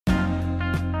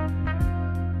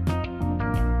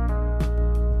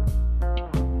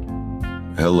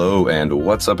Hello and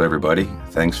what's up, everybody?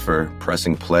 Thanks for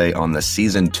pressing play on the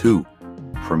Season 2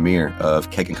 premiere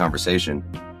of Cake and Conversation.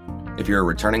 If you're a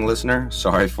returning listener,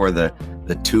 sorry for the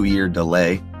 2-year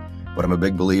delay, but I'm a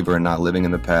big believer in not living in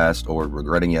the past or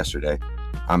regretting yesterday.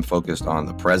 I'm focused on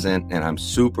the present, and I'm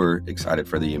super excited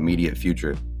for the immediate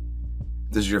future.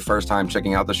 If this is your first time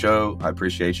checking out the show, I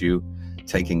appreciate you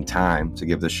taking time to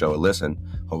give this show a listen.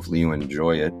 Hopefully you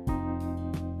enjoy it.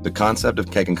 The concept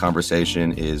of Cake and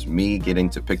Conversation is me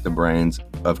getting to pick the brains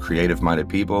of creative-minded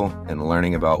people and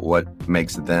learning about what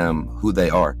makes them who they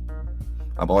are.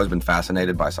 I've always been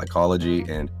fascinated by psychology,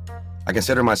 and I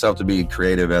consider myself to be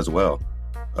creative as well.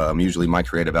 Usually my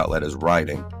creative outlet is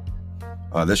writing.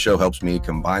 This show helps me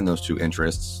combine those two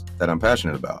interests that I'm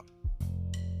passionate about.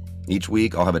 Each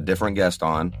week, I'll have a different guest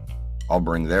on. I'll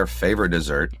bring their favorite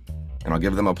dessert, and I'll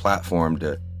give them a platform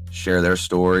to share their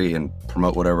story and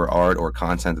promote whatever art or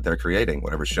content that they're creating,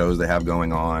 whatever shows they have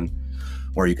going on,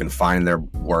 where you can find their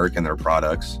work and their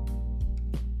products.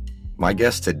 My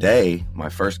guest today, my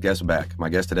first guest back, my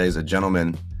guest today is a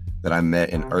gentleman that I met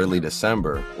in early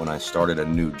December when I started a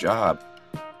new job.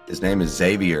 His name is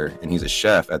Xavier, and he's a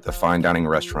chef at the fine dining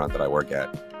restaurant that I work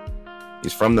at.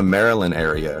 He's from the Maryland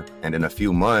area, and in a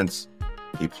few months,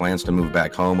 he plans to move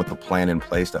back home with a plan in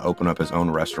place to open up his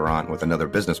own restaurant with another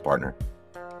business partner.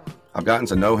 I've gotten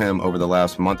to know him over the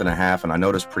last month and a half, and I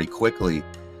noticed pretty quickly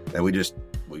that we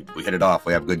hit it off.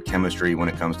 We have good chemistry when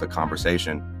it comes to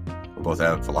conversation. We both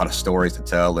have a lot of stories to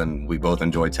tell, and we both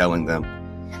enjoy telling them.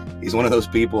 He's one of those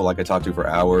people I could talk to for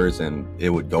hours, and it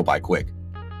would go by quick.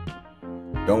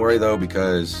 Don't worry, though,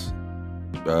 because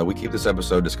we keep this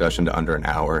episode discussion to under an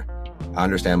hour. I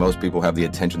understand most people have the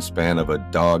attention span of a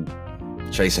dog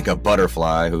chasing a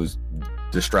butterfly who's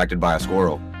distracted by a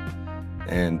squirrel.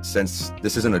 And since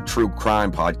this isn't a true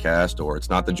crime podcast, or it's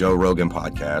not the Joe Rogan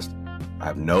podcast, I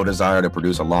have no desire to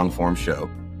produce a long-form show.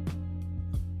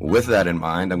 With that in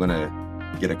mind, I'm going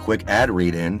to get a quick ad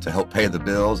read in to help pay the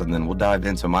bills, and then we'll dive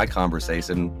into my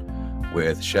conversation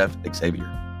with Chef Xavier.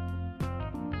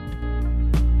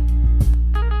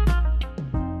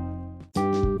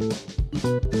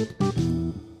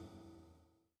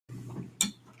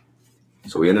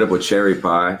 So we ended up with cherry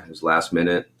pie. It was last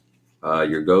minute.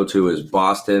 Your go-to is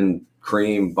Boston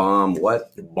cream bomb,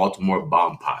 what? Baltimore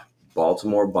bomb pie.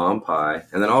 Baltimore bomb pie.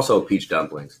 And then also peach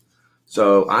dumplings.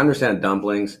 So I understand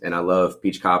dumplings, and I love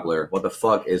peach cobbler. What the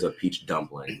fuck is a peach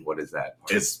dumpling? What is that?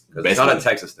 It's not a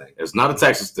Texas thing. It's not a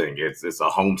Texas thing. It's a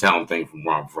hometown thing from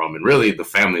where I'm from. And really, the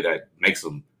family that makes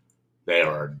them, they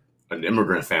are an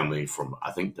immigrant family from,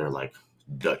 I think they're like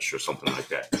Dutch or something like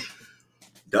that.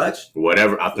 Dutch?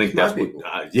 Whatever. I think that's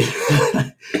what. Yeah.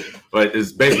 But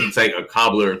it's basically take a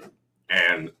cobbler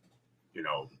and,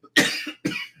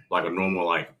 like a normal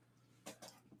like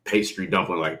pastry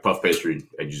dumpling, like puff pastry,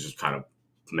 and you just kind of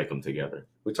make them together.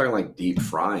 We're talking like deep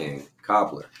frying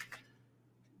cobbler.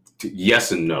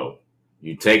 Yes and no.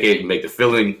 You take it, you make the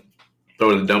filling,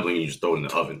 throw it in the dumpling, and you just throw it in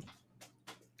the oven.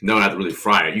 You don't have to really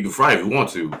fry it. You can fry it if you want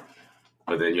to,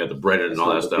 but then you have to bread it and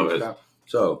all that stuff.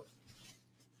 So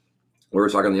we were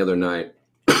talking the other night,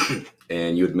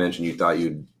 and you had mentioned you thought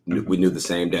we knew the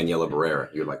same Daniela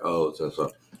Barrera. You're like, oh,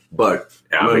 so. But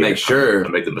yeah, I'm going to make sure. I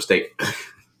made the mistake.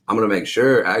 I'm going to make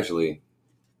sure, actually,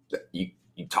 that you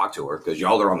talk to her, because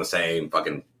y'all are on the same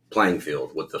fucking playing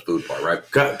field with the food part, right?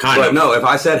 Kind of. No, if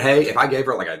I said, hey, if I gave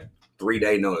her like a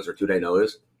 3-day notice or 2-day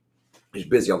notice, she's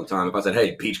busy all the time. If I said,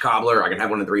 hey, peach cobbler, I can have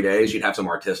one in 3 days, she'd have some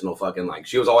artisanal fucking, like,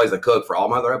 she was always the cook for all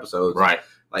my other episodes. Right.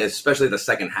 Like, especially the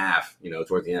second half,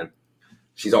 towards the end.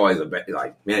 She's always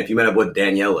like, man, if you met up with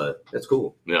Daniela, that's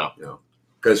cool. Yeah.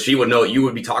 Because she would know you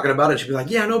would be talking about it. She'd be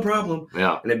like, yeah, no problem.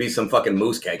 Yeah. And it'd be some fucking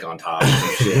mousse cake on top or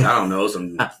some shit. I don't know,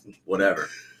 some whatever.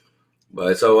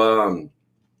 But so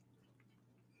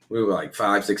we were like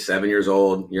 5, 6, 7 years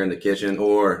old. You're in the kitchen,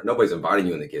 or nobody's inviting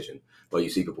you in the kitchen, but you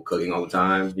see people cooking all the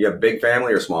time. You have a big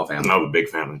family or a small family? I have a big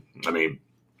family. I mean,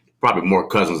 probably more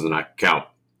cousins than I count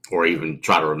or even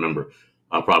try to remember.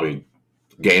 I'll probably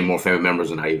gain more family members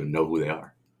than I even know who they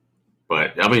are.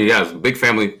 But I mean, yeah, it's a big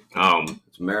family.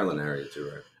 It's Maryland area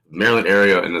too, right? Maryland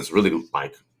area, and it's really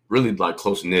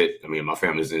close knit. I mean, my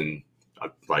family's in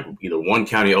like either one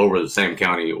county over the same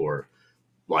county, or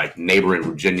like neighboring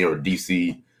Virginia or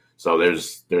DC. So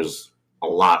there's a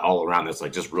lot all around that's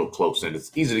like just real close, and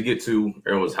it's easy to get to.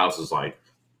 Everyone's house is like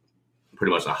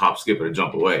pretty much a hop, skip, and a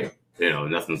jump away.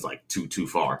 Nothing's like too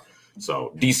far.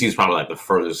 So DC is probably like the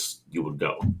furthest you would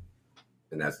go.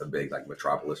 And that's the big like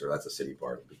metropolis, or that's the city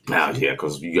part. Yeah,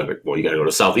 because you got to go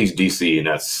to Southeast DC, and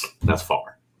that's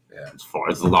far. Yeah, it's far.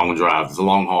 It's a long drive. It's a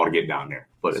long haul to get down there.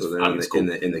 But so it's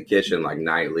cool. in the kitchen, like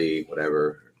nightly,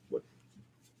 whatever.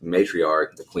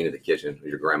 matriarch, the queen of the kitchen, was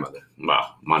your grandmother?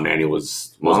 Wow, my nanny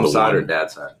was Mom's side or one.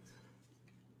 dad's side?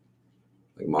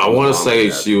 I want to say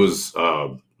she was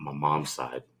my mom's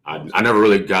side. I never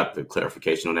really got the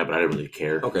clarification on that, but I didn't really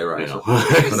care. Okay, right. You know? So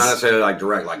not necessarily like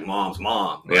direct, like mom's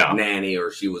mom, like nanny,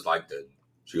 or she was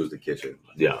the kitchen.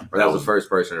 Yeah, or that was the first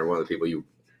person, or one of the people you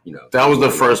know. That was the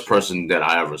first person that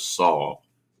I ever saw,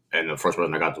 and the first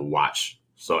person I got to watch.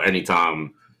 So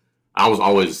anytime I was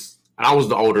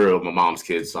the older of my mom's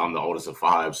kids, so I'm the oldest of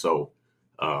 5. So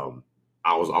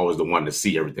I was always the one to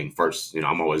see everything first. You know,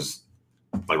 I'm always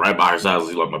like right by her side. I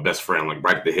was like my best friend, like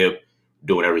right at the hip,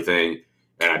 doing everything.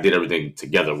 And I did everything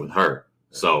together with her.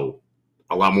 So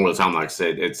a lot more of the time, like I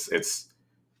said, it's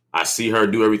I see her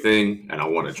do everything and I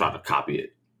want to try to copy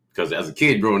it. Because as a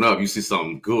kid growing up, you see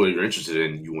something good you're interested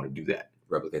in, you want to do that.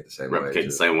 Replicate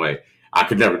the same way. I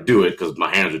could never do it because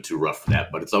my hands are too rough for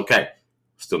that, but it's okay.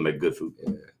 Still make good food.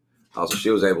 Yeah. Also, she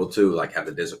was able to like have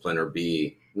the discipline or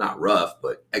be not rough,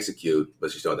 but execute,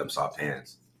 but she still had them soft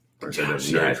hands.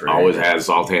 She always had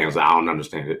soft hands. I don't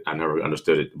understand it. I never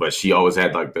understood it, but she always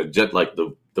had like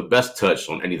the best touch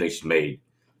on anything she made.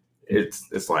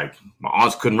 It's like my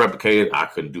aunts couldn't replicate it. I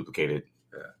couldn't duplicate it.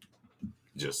 Yeah.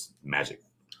 Just magic.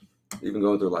 Even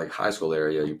going through like high school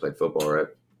area, you played football, right?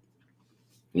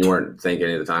 You weren't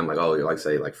thinking at the time like, oh, you're like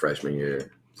say like freshman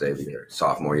year, Xavier,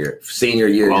 sophomore year, senior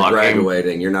year, you're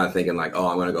graduating. You're not thinking like, oh,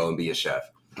 I'm going to go and be a chef.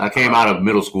 I came out of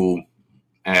middle school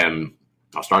and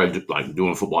I started like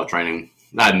doing football training.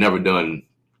 I had never done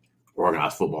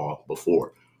organized football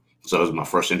before, so it was my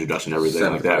first introduction to everything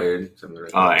like that.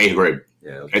 8th grade,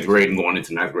 yeah, 8th grade and going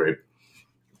into 9th grade,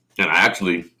 and I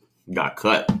actually got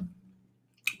cut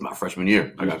my freshman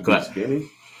year. I got cut. Skinny?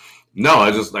 No,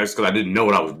 that's because I didn't know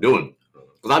what I was doing.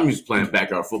 Because I'm used to playing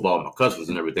backyard football with my cousins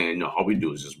and everything. And, you know, all we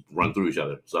do is just run through each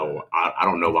other. So I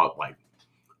don't know about like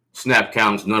snap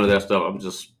counts, none of that stuff. I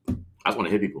just want to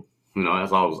hit people. You know,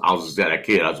 that's all. I was just that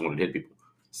kid. I just wanted to hit people.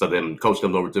 So then coach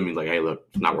comes over to me like, hey, look,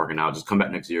 it's not working out. Just come back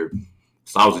next year.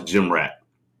 So I was a gym rat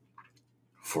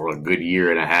for a good year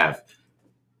and a half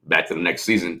back to the next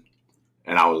season.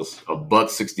 And I was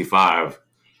 $165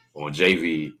 on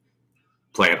JV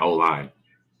playing O-line.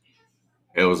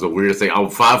 It was the weirdest thing. I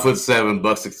was 5'7",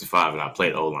 $165, and I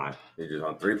played O-line. You're just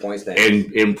on 3-point stand.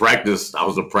 In practice, I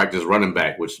was a practice running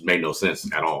back, which made no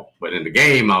sense at all. But in the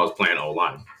game, I was playing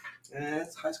O-line.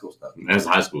 That's high school stuff. That's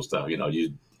high school stuff. You know,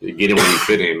 you get in when you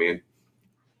fit in,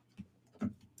 man.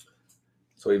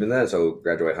 So even then,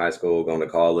 graduate high school, going to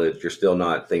college, you're still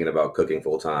not thinking about cooking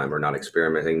full time or not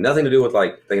experimenting. Nothing to do with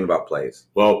like thinking about plays.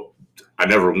 Well, I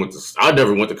never went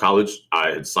to college. I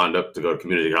had signed up to go to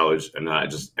community college, and I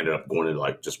just ended up going into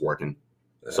like just working.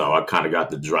 Yeah. So I kind of got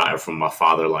the drive from my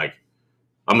father, like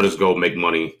I'm gonna just go make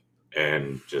money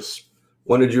and just.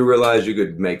 When did you realize you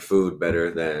could make food better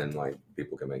than like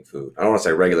people can make food? I don't want to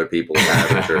say regular people,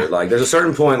 or like there's a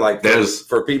certain point like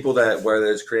for people that whether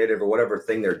it's creative or whatever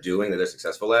thing they're doing that they're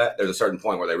successful at, there's a certain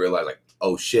point where they realize like,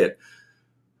 oh shit,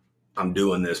 I'm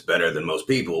doing this better than most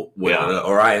people.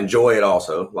 Or I enjoy it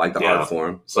also, like the art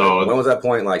form. So like, when was that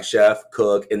point, like chef,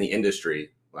 cook in the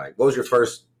industry? Like what was your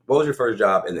first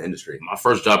job in the industry? My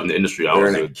first job in the industry, I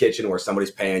was in a kitchen where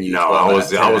somebody's paying you. No, I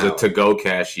was a to-go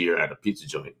cashier at a pizza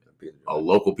joint. A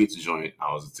local pizza joint.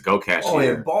 I was a to-go cashier. Oh,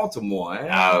 in Baltimore. Eh?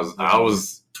 I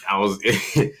was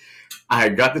I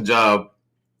had got the job,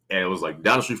 and it was like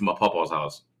down the street from my papa's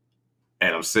house,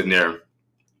 and I'm sitting there,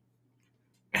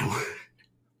 and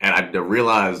I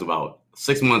realized about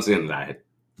 6 months in that I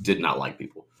did not like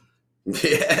people.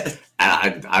 Yeah,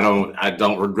 and I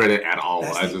don't regret it at all.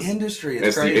 That's the industry.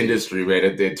 It's crazy. The industry,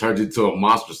 man. It turns into a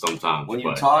monster sometimes. When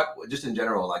you talk, just in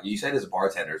general, like you said, as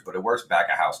bartenders, but it works back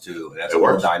at house too. That's a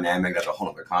whole dynamic. That's a whole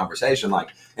other conversation. Like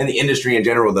in the industry in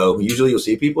general, though, usually you'll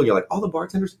see people, and you're like, all the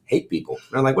bartenders hate people.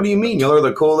 And I'm like, what do you mean? Y'all are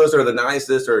the coolest or the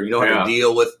nicest, or you know how to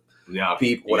deal with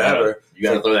people, whatever. You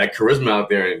gotta throw that charisma out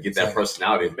there and get that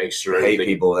personality and make sure hate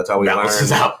people. That's how we learn. That's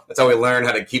how we learn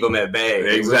how to keep them at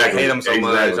bay. Exactly. I hate them so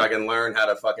much. I can learn how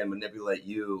to fucking manipulate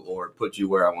you or put you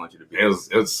where I want you to be. It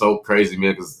was so crazy,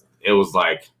 man, because it was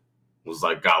like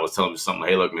God was telling me something.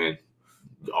 Hey, look, man,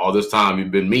 all this time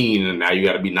you've been mean, and now you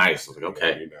got to be nice. I was like,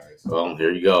 okay, well,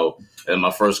 here you go. And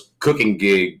my first cooking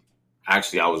gig,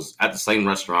 actually, I was at the same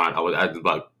restaurant. I was at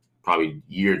like probably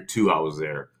year 2. I was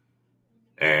there.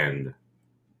 And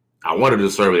I wanted to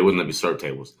serve it. They wouldn't let me serve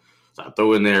tables. So I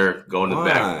throw in there, go in the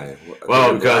back.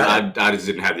 Well, because I just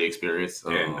didn't have the experience.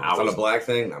 And I was a black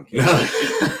thing? No, I'm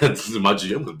kidding. My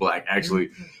gym was black,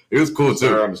 actually. It was cool, too.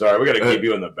 Sir, I'm sorry. We got to keep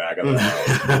you in the back of the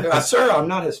house. Sir, I'm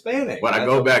not Hispanic. But I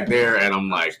go back there, and I'm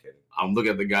like, I'm looking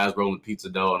at the guys rolling pizza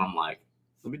dough, and I'm like,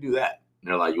 let me do that.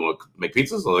 And they're like, you want to make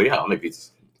pizzas? Oh, yeah, I'll make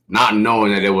pizzas. not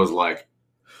knowing that it was like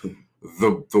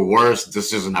the worst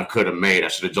decision I could have made. I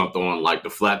should have jumped on like the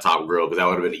flat top grill because that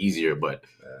would have been easier. But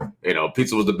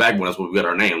pizza was the backbone. That's what we got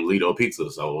our name, Lido Pizza.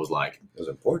 So it was like it was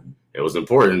important. It was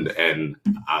important. And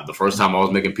the first time I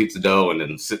was making pizza dough and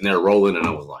then sitting there rolling, and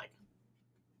I was like,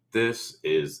 this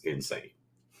is insane.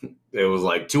 It was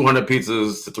like 200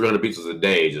 pizzas to 300 pizzas a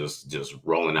day, just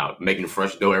rolling out, making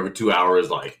fresh dough every 2 hours.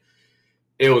 Like,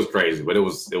 it was crazy, but it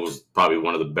was probably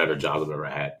one of the better jobs I've ever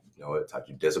had. You know, it taught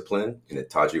you discipline, and it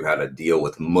taught you how to deal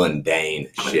with mundane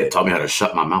shit. It taught me how to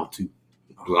shut my mouth too.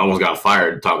 I almost got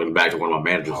fired talking back to one of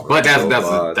my managers. But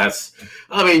that's.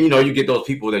 I mean, you get those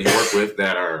people that you work with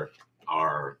that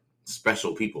are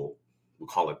special people. We'll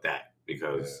call it that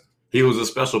because he was a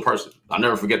special person. I'll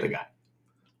never forget the guy.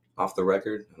 Off the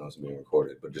record, I know it's being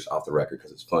recorded, but just off the record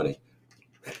because it's funny.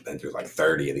 I've been through like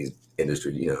 30 of these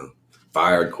industry,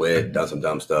 fired, quit, done some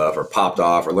dumb stuff, or popped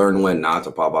off, or learned when not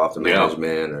to pop off to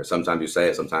management, or sometimes you say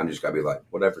it, sometimes you just gotta be like,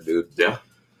 whatever, dude. Yeah.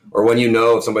 Or when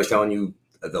if somebody's telling you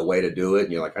the way to do it,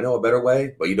 and you're like, I know a better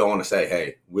way, but you don't want to say,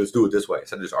 hey, let's do it this way.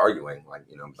 Instead of just arguing,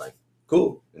 I'm like,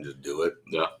 cool, and just do it.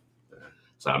 Yeah.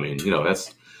 So, I mean,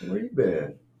 that's... Where you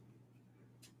been?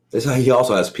 He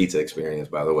also has pizza experience,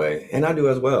 by the way, and I do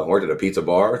as well. Worked at a pizza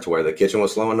bar to where the kitchen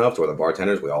was slow enough to where the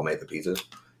bartenders, we all made the pizzas.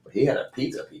 But he had a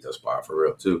pizza spot for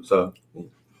real, too. So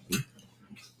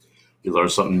you learn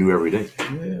something new every day.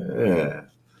 Yeah.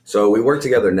 So we work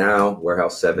together now,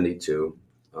 Warehouse 72.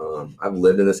 I've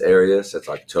lived in this area since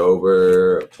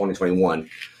October of 2021.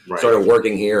 Right. Started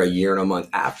working here a year and a month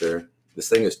after. This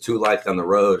thing is 2 lights down the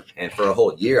road, and for a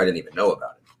whole year, I didn't even know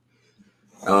about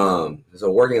it.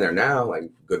 So working there now,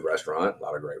 good restaurant, a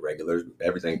lot of great regulars,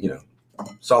 everything,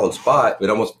 solid spot. It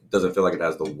almost doesn't feel like it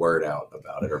has the word out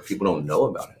about it, or people don't know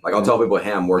about it. Like I'll tell people,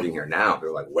 hey, I'm working here now.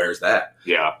 They're like, where's that?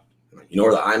 Yeah. You know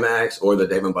where the IMAX or the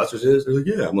Dave & Buster's is? They're like,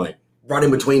 yeah. I'm like, right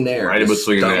in between there. Right in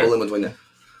between there. In between there.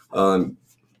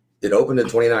 It opened in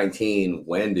 2019.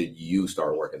 When did you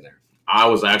start working there? I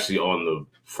was actually on the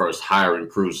first hiring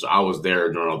crew. So I was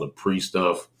there during all the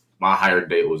pre-stuff. My hire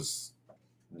date was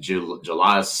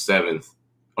July 12th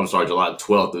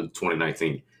of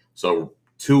 2019. So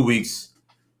 2 weeks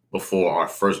before our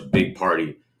first big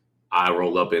party, I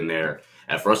rolled up in there.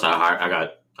 At first, I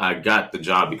got the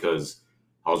job because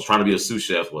I was trying to be a sous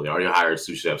chef. Well, they already hired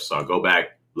sous chefs, so I go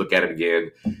back, look at it again,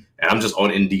 and I'm just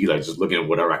on Indeed, just looking at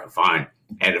whatever I can find.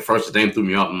 And at first, the name threw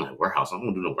me off. I'm like, warehouse? I don't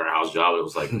want to do no warehouse job. It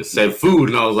was like it said food,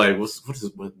 and I was like, what's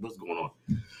going on?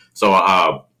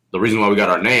 So the reason why we got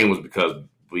our name was because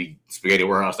Spaghetti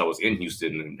Warehouse that was in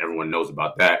Houston, and everyone knows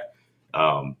about that.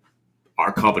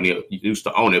 Our company used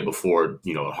to own it before,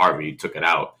 Harvey took it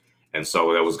out. And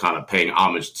so that was kind of paying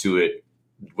homage to it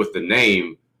with the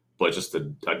name, but just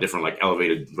a different,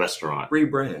 elevated restaurant.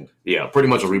 Rebrand. Yeah, pretty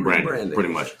much a rebranding, pretty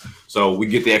much. So we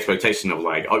get the expectation of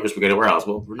you're Spaghetti Warehouse.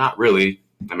 Well, we're not really.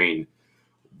 I mean,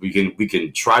 we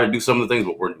can try to do some of the things,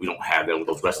 but we don't have them with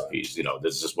those recipes.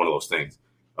 This is just one of those things.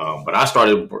 But I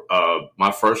started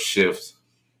my first shift.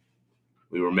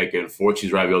 We were making 4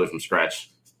 cheese ravioli from scratch,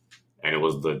 and it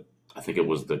was the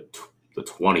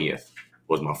 20th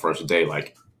was my first day,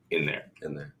 in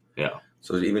there. Yeah.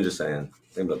 So even just saying,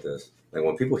 think about this.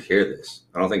 When people hear this,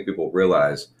 I don't think people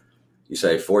realize you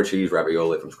say 4 cheese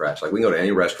ravioli from scratch. We can go to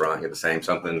any restaurant, get the same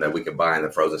something that we could buy in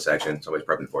the frozen section. Somebody's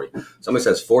prepping for you. Somebody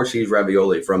says 4 cheese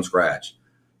ravioli from scratch.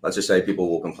 Let's just say people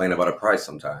will complain about a price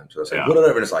sometimes. So they'll say,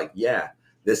 whatever. And it's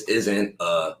this isn't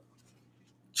a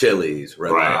Chili's,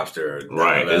 Red Lobster.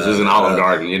 Right. This isn't Olive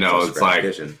Garden. It's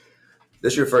kitchen.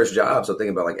 This is your first job, so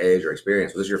think about age or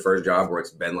experience. Was this your first job where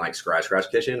it's been scratch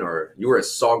kitchen, or you were at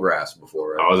Sawgrass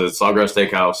before? Right? I was at Sawgrass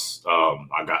Steakhouse.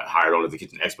 I got hired on at the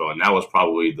Kitchen Expo, and that was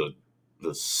probably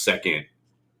the second.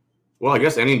 Well, I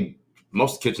guess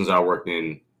most kitchens I worked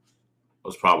in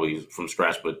was probably from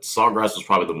scratch, but Sawgrass was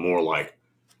probably the more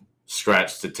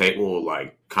scratch to table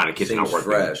kind of kitchen I worked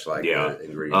fresh, in.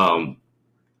 Ingredient.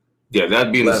 Yeah,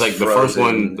 that being the first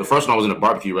one. The first one I was in a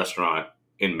barbecue restaurant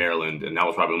in Maryland, and that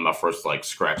was probably my first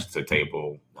scratch to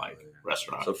table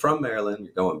restaurant. So from Maryland,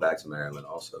 you're going back to Maryland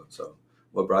also. So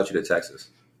what brought you to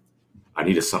Texas? I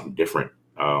needed something different.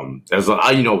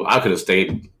 I could have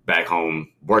stayed back home,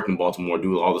 worked in Baltimore,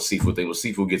 do all the seafood thing. But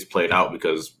seafood gets played out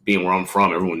because being where I'm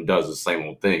from, everyone does the same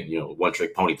old thing. One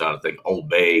trick pony kind of thing. Old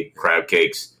Bay, crab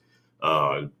cakes,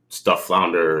 stuffed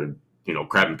flounder,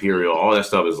 crab imperial. All that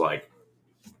stuff is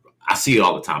I see it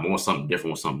all the time. I want something different, I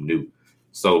want something new.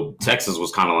 So Texas was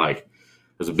kind of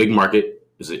there's a big market,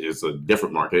 it's a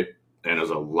different market, and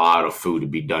there's a lot of food to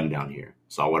be done down here.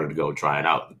 So I wanted to go try it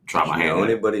out, try my hand. Did you know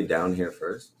anybody down here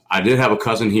first? I did have a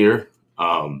cousin here.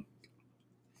 Actually,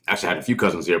 I had a few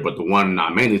cousins here, but the one I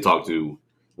mainly talked to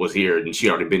was here, and she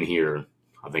had already been here.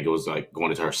 I think it was like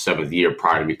going into her 7th year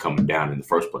prior to me coming down in the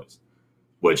first place,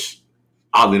 which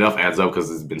oddly enough adds up because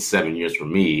it's been 7 years for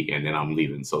me, and then I'm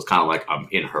leaving. So it's kind of like I'm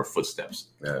in her footsteps.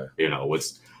 Yeah. You know,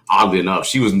 it's oddly enough,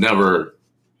 she was never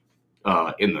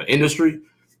in the industry,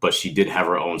 but she did have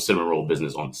her own cinnamon roll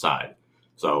business on the side.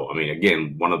 So, I mean,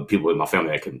 again, one of the people in my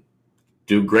family that can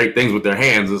do great things with their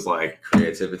hands is like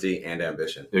creativity and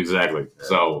ambition. Exactly. Yeah.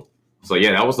 So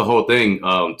yeah, that was the whole thing.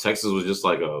 Texas was just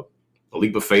like a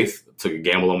leap of faith. I took a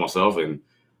gamble on myself, and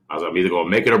I was like, I'm either going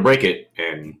to make it or break it,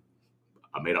 and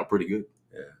I made out pretty good.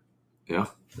 Yeah.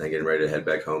 Then getting ready to head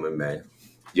back home in May.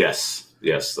 Yes.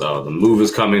 The move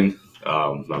is coming.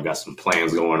 I've got some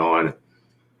plans going on.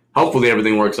 Hopefully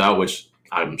everything works out, which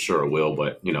I'm sure it will.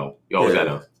 But you know, you always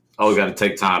gotta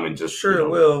take time and just it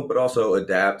will, but also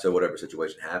adapt to whatever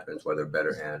situation happens, whether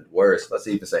better and worse. Let's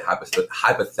even say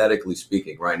hypothetically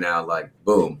speaking, right now, like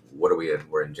boom, what are we in?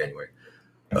 We're in January.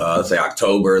 Let's say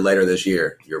October later this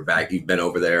year. You're back. You've been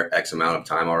over there X amount of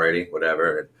time already.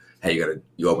 Whatever. And, hey,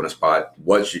 you open a spot.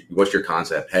 What's your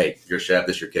concept? Hey, you're a chef.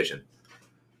 This is your kitchen.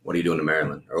 What are you doing in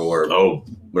Maryland or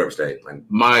whatever state? Like,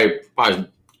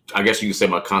 I guess you could say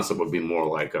my concept would be more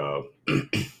like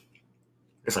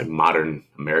it's like modern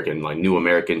American, like new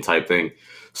American type thing,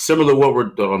 similar to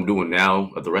what I'm doing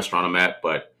now at the restaurant I'm at,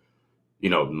 but you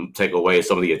know, take away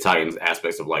some of the Italian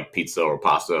aspects of like pizza or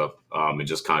pasta, and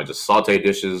just kind of just saute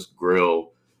dishes,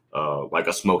 grill, like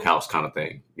a smokehouse kind of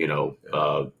thing. You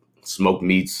know, smoked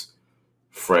meats,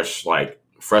 fresh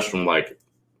from like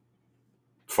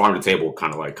farm to table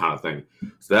kind of thing.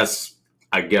 So that's,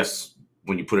 I guess,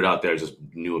 when you put it out there, just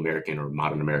new American or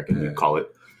modern American, you call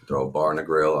it. Throw a bar and a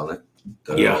grill on it.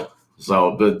 Yeah.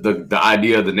 So the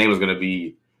idea, the name is going to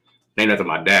be named after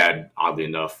my dad, oddly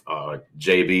enough,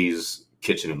 JB's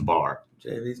Kitchen and Bar.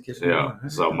 JB's Kitchen and Bar.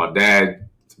 So my dad,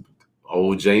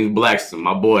 old James Blackston,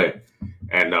 my boy.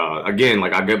 And again,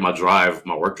 like I get my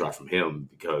work drive from him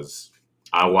because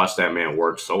I watched that man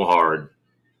work so hard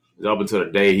up until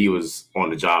the day he was on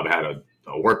the job, had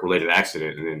a work-related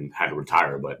accident and then had to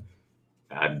retire. But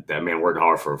that man worked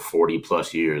hard for 40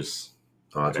 plus years.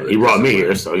 He brought me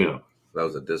here, so you know. That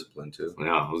was a discipline too.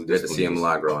 Yeah, it was a discipline. You had to see him a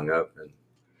lot growing up.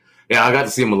 Yeah, I got to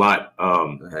see him a lot.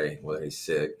 He's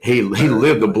sick. He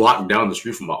lived a block down the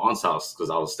street from my aunt's house because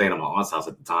I was staying at my aunt's house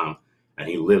at the time, and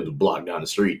he lived a block down the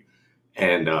street.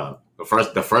 And the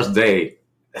first day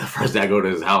I go to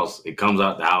his house, he comes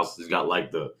out the house. He's got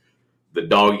like the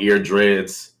dog ear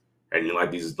dreads and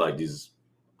these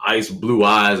ice blue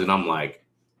eyes, and I'm like,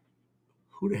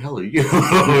 who the hell are you?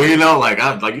 You know,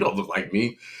 you don't look like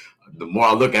me. The more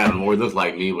I look at him, the more he looks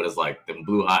like me. But it's like them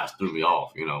blue eyes threw me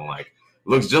off. You know, like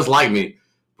looks just like me,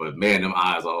 but man, them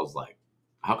eyes, I was like,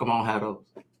 how come I don't have those?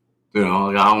 You know,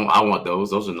 like, I want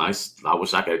those. Those are nice. I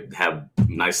wish I could have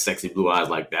nice, sexy blue eyes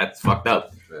like that. It's fucked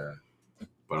up. Yeah,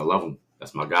 but I love him.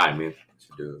 That's my guy, man.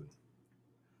 Dude.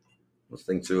 Let's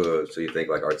think too. So you think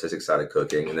like artistic side of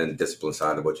cooking, and then discipline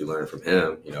side of what you learned from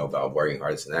him. You know, about working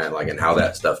hard and that, like, and how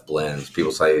that stuff blends.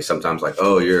 People say sometimes like,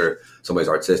 oh, somebody's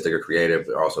artistic or creative,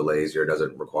 but also lazy or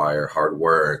doesn't require hard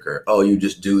work, or oh, you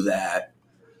just do that.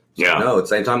 Yeah. No, at the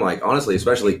same time, like honestly,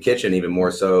 especially kitchen, even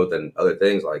more so than other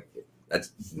things, like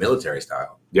that's military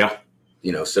style. Yeah.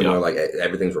 You know, similar, like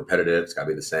everything's repetitive. It's got to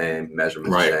be the same,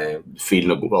 measurements the same. Feeding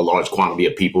a large quantity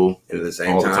of people. And at the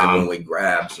same time, when we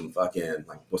grab some fucking,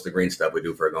 like, what's the green stuff we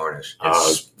do for a garnish?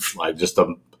 Like just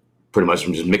pretty much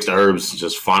just mixed herbs,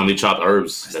 just finely chopped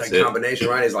herbs. That's that combination,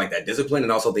 right? It's like that discipline.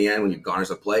 And also at the end, when you garnish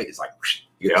the plate, it's like,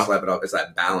 you get to slap it off. It's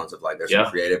that balance of like, there's some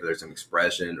creative, there's some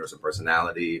expression or some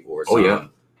personality or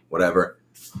some whatever.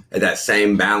 And that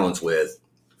same balance with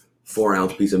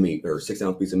 4-ounce piece of meat or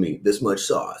 6-ounce piece of meat, this much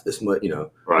sauce, this much, you know,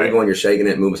 when you're shaking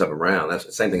it, moving stuff around. That's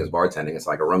the same thing as bartending. It's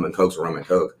like a rum and coke's a rum and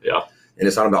coke. Yeah. And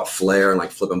it's not about flair and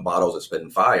like flipping bottles and spitting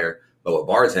fire. But with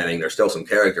bartending, there's still some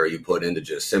character you put into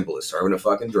just simple as serving a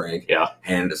fucking drink,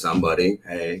 hand it to somebody,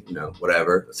 hey, you know,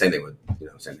 whatever. Same thing with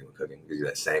cooking. Gives you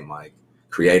that same like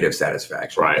creative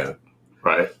satisfaction. Right. You know?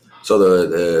 Right. So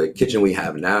the kitchen we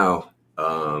have now,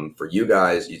 for you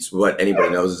guys, it's what anybody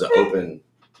knows is an open.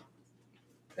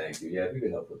 Thank you. Yeah, if you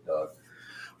can help with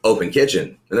open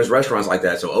kitchen. And there's restaurants like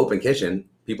that. So open kitchen,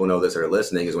 people know this that are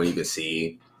listening, is when you can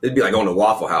see, it'd be like going to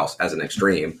Waffle House as an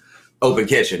extreme. Open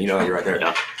kitchen, you know, you're right there.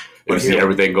 Yeah. You see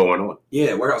everything going on.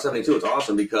 Yeah, Warehouse 72, it's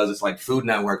awesome because it's like Food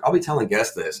Network. I'll be telling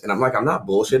guests this, and I'm not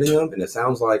bullshitting them, and it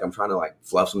sounds like I'm trying to like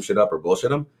fluff some shit up or bullshit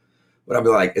them. But I'll be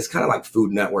like, it's kind of like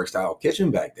Food Network style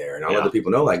kitchen back there. And I'll let the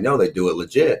people know, like, no, they do it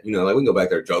legit. You know, like we can go back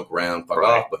there, joke around, fuck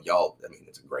off. But y'all, I mean,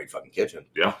 it's a great fucking kitchen.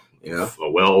 Yeah. You know, a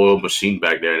well-oiled machine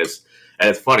back there. And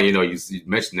it's funny, you know, you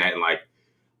mentioned that, and like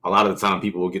a lot of the time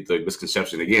people will get the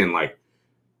misconception again, like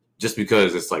just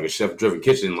because it's like a chef-driven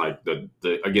kitchen, like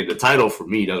the title for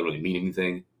me doesn't really mean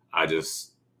anything. I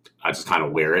just kind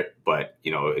of wear it, but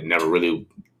it never really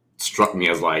struck me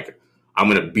as like I'm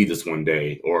gonna be this one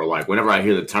day, or like whenever I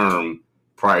hear the term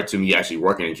prior to me actually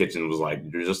working in the kitchen, it was like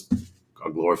you're just a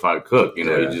glorified cook. You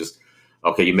just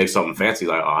you make something fancy,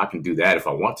 like, oh, I can do that if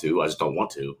I want to. I just don't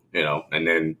want to, And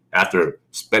then after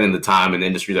spending the time in the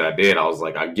industry that I did, I was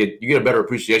like, you get a better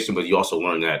appreciation, but you also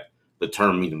learn that the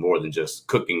term means more than just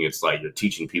cooking. It's like you're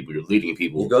teaching people, you're leading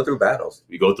people. You go through battles.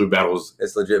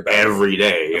 It's legit battles every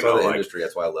day. That's why the industry.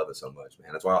 That's why I love it so much,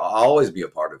 man. That's why I'll always be a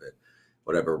part of it.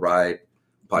 Whatever, right?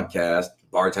 Podcast,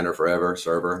 bartender forever,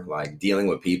 server, like dealing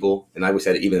with people. And like we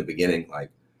said, even at the beginning,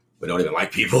 like we don't even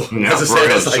like people. Yeah,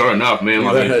 sure enough, man. We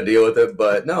learn how to deal with it.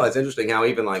 But no, it's interesting how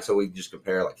even like, so we just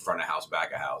compare like front of house,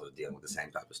 back of house, dealing with the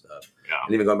same type of stuff. Yeah.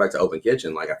 And even going back to open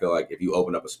kitchen, like I feel like if you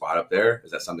open up a spot up there,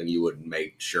 is that something you would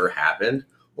make sure happened?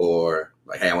 Or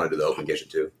like, hey, I want to do the open kitchen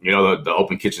too. The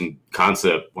open kitchen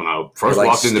concept, when I first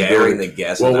walked in the building,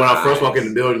 when I first walk in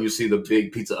the building, you see the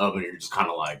big pizza oven, you're just kind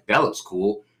of like, that looks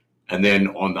cool. And then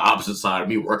on the opposite side of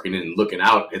me working and looking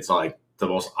out, it's like the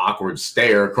most awkward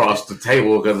stare across the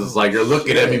table because it's like you're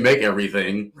looking at me make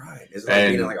everything. Right. It's like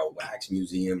being in like a wax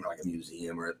museum or like a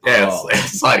museum or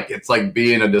it's like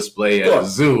being a display at a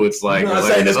zoo. It's like I'm not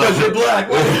saying this because you're black.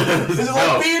 Is it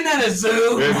like being at a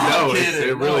zoo?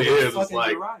 It really is.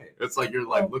 It's like you're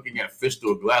like looking at fish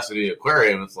through a glass in the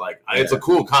aquarium. It's like it's a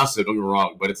cool concept, don't get me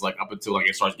wrong, but it's like up until like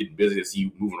it starts getting busy to see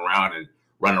you moving around and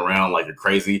running around like you're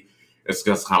crazy. It's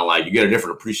just kind of like you get a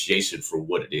different appreciation for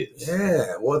what it is.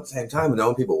 Yeah. Well, at the same time,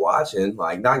 knowing people watching,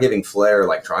 like not giving flair,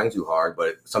 like trying too hard,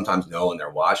 but sometimes knowing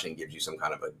they're watching gives you some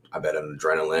kind of an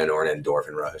adrenaline or an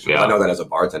endorphin rush. Yeah. I know that as a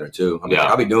bartender too. I mean,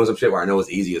 I'll be doing some shit where I know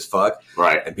it's easy as fuck.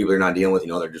 Right. And people you're not dealing with,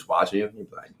 they're just watching you. You're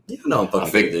like, I'm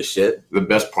fucking doing this shit. The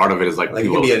best part of it is like it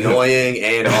can be annoying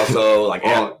and also like,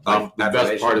 the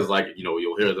best part is like,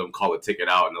 you'll hear them call a ticket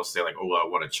out and they'll say like, oh,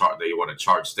 they want to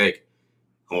charge steak.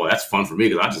 Oh, that's fun for me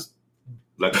because I just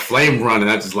let the flame run, and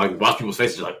I just like watch people's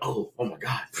faces. Like, oh my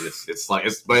god! And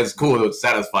it's cool. It's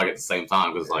satisfying at the same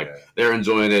time because like they're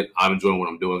enjoying it. I'm enjoying what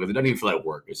I'm doing because it doesn't even feel like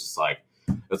work. It's just like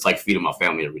it's like feeding my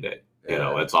family every day.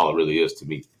 That's all it really is to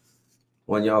me.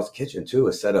 Well, y'all's kitchen too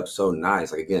is set up so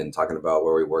nice. Like again, talking about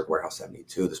where we work, Warehouse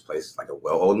 72. This place is like a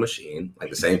well-oiled machine.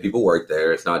 Like the same people work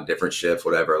there. It's not different shifts,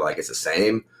 whatever. Like it's the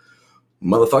same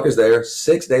motherfuckers there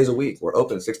 6 days a week. We're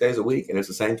open 6 days a week, and it's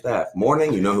the same staff.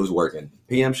 Morning, who's working.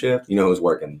 PM shift, who's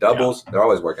working. Doubles, they're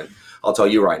always working. I'll tell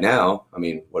you right now, I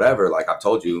mean, whatever, like I've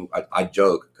told you, I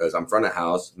joke because I'm front of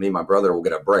house. Me and my brother will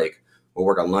get a break. We'll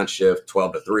work a lunch shift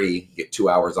 12 to 3, get 2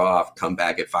 hours off, come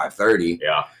back at 5:30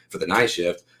 for the night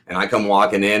shift. And I come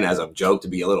walking in as a joke to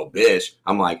be a little bitch.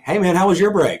 I'm like, hey, man, how was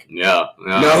your break? Yeah.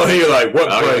 No, you're like, what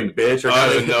break, bitch?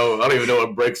 I don't even know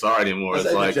what breaks are anymore.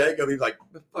 It's like Jacob, he's like,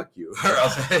 fuck you. Or I'll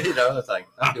say, it's like,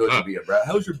 I'm doing it to be a brat.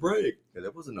 How's your break? Because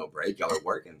there wasn't no break. Y'all are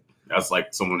working. That's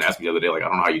like someone asked me the other day, like, I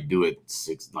don't know how you do it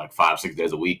 5-6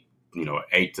 days a week,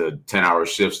 8 to 10 hour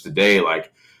shifts today.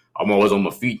 Like, I'm always on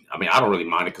my feet. I mean, I don't really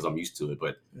mind it because I'm used to it.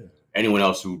 But anyone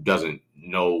else who doesn't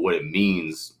know what it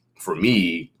means, for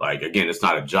me, like, again, it's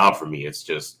not a job for me. It's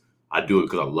just I do it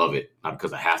because I love it, not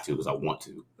because I have to, because I want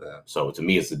to. Yeah. So to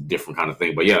me, it's a different kind of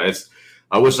thing. But yeah,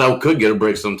 I wish I could get a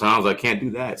break sometimes. I can't do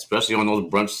that, especially on those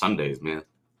brunch Sundays, man.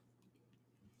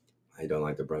 I don't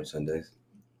like the brunch Sundays.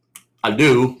 I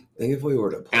do. I think if we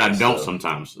were to play, and I don't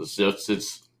sometimes.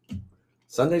 It's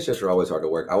Sunday shifts are always hard to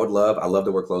work. I love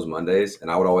to work closed Mondays,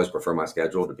 and I would always prefer my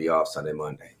schedule to be off Sunday,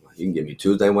 Monday. You can give me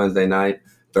Tuesday, Wednesday night,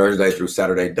 Thursday through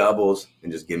Saturday doubles,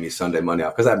 and just give me Sunday, Monday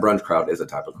off. Because that brunch crowd is a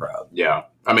type of crowd. Yeah.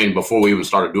 I mean, before we even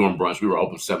started doing brunch, we were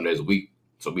open 7 days a week.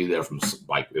 So be there from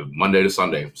like Monday to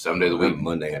Sunday, 7 days a week.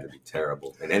 Monday had to be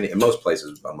terrible. And in most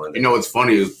places by Monday. What's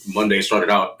funny is Monday started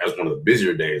out as one of the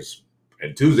busier days.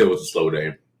 And Tuesday was a slow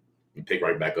day. You pick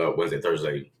right back up Wednesday,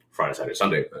 Thursday, Friday, Saturday,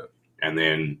 Sunday. Yeah. And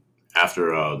then after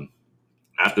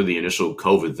the initial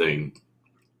COVID thing,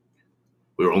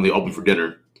 we were only open for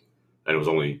dinner. And it was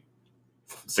only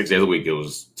 6 days a week. It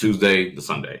was Tuesday to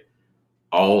Sunday,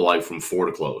 all like from 4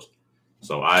 to close.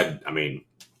 So I mean,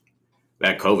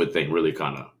 that COVID thing really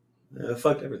kind of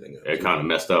fucked everything up. It kind of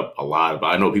messed up a lot. But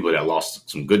I know people that lost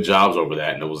some good jobs over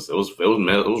that, and it was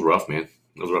rough, man.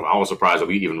 It was rough. I was surprised that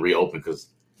we even reopened because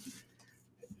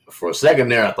for a second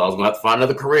there, I thought I was gonna have to find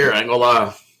another career. I ain't gonna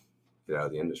lie. Get out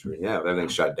of the industry. Yeah, if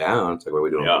everything's shut down, it's like, what are we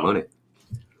doing with money?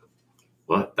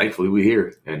 But thankfully, we're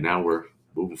here, and now we're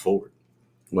moving forward.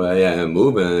 Well, yeah, and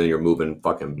you're moving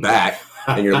fucking back,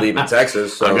 and you're leaving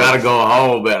Texas. So I gotta go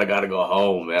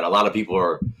home, man. A lot of people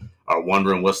are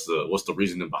wondering what's the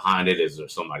reasoning behind it. Is there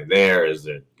somebody there? Is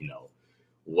there,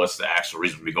 what's the actual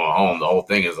reason for me going home. The whole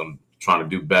thing is I'm trying to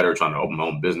do better, trying to open my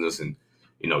own business and,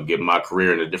 get my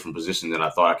career in a different position than I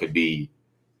thought I could be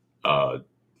 5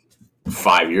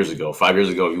 years ago. 5 years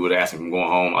ago, if you would have asked me if I'm going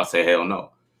home, I'd say hell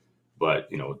no. But,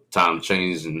 time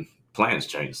changed and plans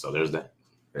changed. So there's that.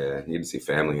 Yeah, you need to see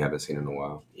family you haven't seen in a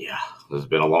while. Yeah, it's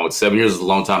been 7 years is a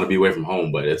long time to be away from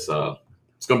home, but it's going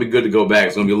to be good to go back.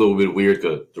 It's going to be a little bit weird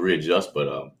to readjust,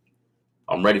 but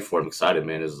I'm ready for it. I'm excited,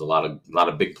 man. There's a lot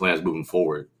of big plans moving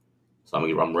forward. So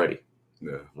I'm ready.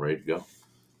 Yeah. I'm ready to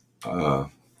go.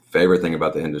 Favorite thing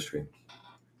about the industry?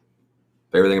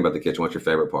 Favorite thing about the kitchen? What's your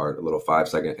favorite part? A little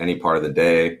 5-second, any part of the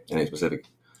day, any specific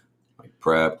like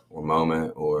prep or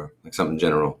moment or like something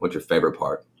general. What's your favorite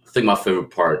part? I think my favorite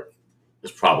part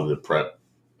is probably the prep.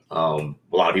 A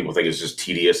lot of people think it's just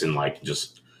tedious and like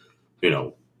just,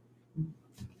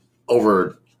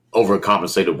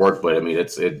 overcompensated work, but I mean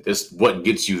it's what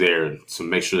gets you there to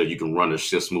make sure that you can run the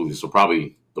shift smoothly. So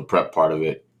probably the prep part of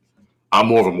it. I'm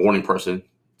more of a morning person,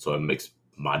 so it makes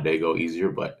my day go easier.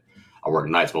 But I work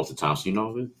nights most of the time, so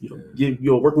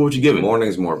you'll work with what you're given.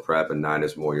 Morning's more prep, and night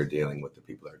is more you're dealing with the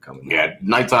people that are coming. Yeah,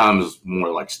 nighttime is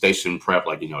more like station prep,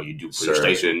 like you do for your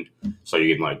station, so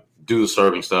you can like do the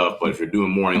serving stuff. But if you're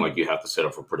doing morning, like you have to set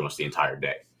up for pretty much the entire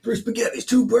day. 3 spaghettis,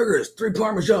 2 burgers, 3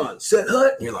 Parmesan, set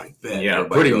hut. And you're like, bet. Yeah,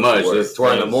 pretty much. It's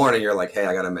 4 in the morning. You're like, hey,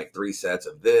 I got to make 3 sets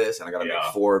of this, and I got to make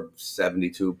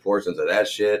 472 portions of that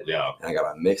shit. Yeah, and I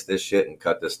got to mix this shit and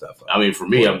cut this stuff up. I mean, for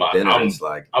me, I'm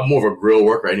more of a grill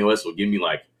worker anyway, so give me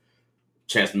like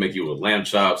chance to make you with lamb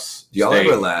chops. Do y'all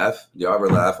ever laugh? Do y'all ever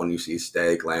laugh when you see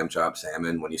steak, lamb chop,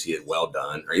 salmon, when you see it well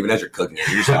done? Or even as you're cooking it,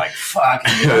 you're just like, fuck,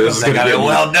 this got it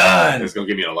well done. It's going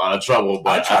to get me in a lot of trouble.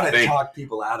 But I try to talk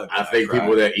people out of it. I think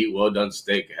people that eat well done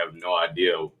steak have no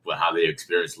idea how they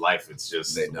experience life. It's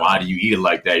just, why do you eat it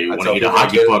like that? You want to eat a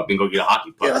hockey puck, then go get a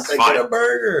hockey puck. Yeah, get a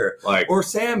burger. Or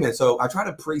salmon. So I try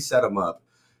to preset them up.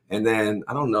 And then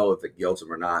I don't know if it guilts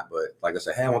them or not, but like I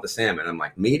say, hey, I want the salmon. I'm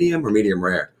like, medium or medium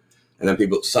rare? And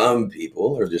then some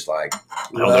people are just like,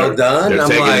 well done.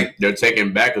 They're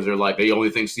taken back because they're like, they only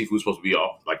think seafood's supposed to be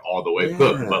all the way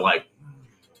cooked. But like,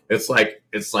 it's like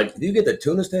if you get the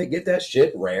tuna steak, get that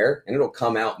shit rare, and it'll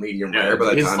come out medium rare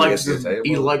by the time it gets to the table.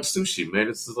 Eat like sushi, man.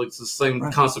 It's like the same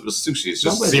concept as sushi. It's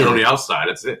just seared on the outside.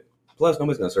 That's it. Plus,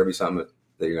 nobody's gonna serve you something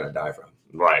that you're gonna die from.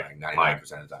 Right, like 99%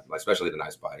 of the time, especially the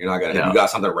nice spot. You're not gonna. If you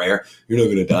got something rare, you're not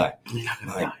gonna die.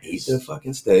 Eat the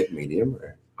fucking steak medium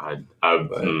rare.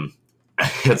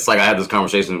 It's like I had this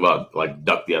conversation about like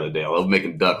duck the other day. I love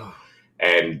making duck,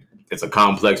 and it's a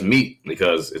complex meat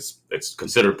because it's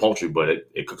considered poultry, but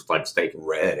it cooks like steak.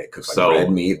 It cooks like red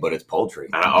meat, but it's poultry.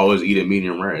 And I always eat it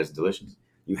medium rare. It's delicious.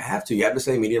 You have to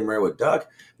say medium rare with duck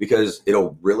because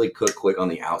it'll really cook quick on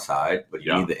the outside, but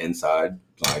you need the inside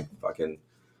like fucking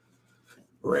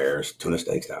rare tuna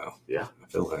steak style. Yeah, I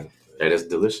feel like. That is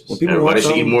delicious. Well, everybody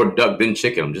should eat more duck than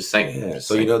chicken. I'm just saying. Yeah.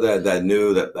 So you know that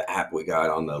the app we got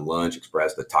on the Lunch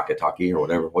Express, the Takataki or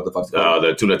whatever. What the fuck's it called?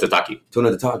 The tuna tataki. Tuna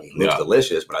tataki. Looks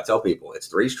delicious, but I tell people it's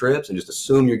 3 strips and just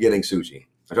assume you're getting sushi.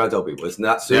 I try to tell people it's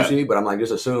not sushi, but I'm like,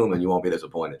 just assume and you won't be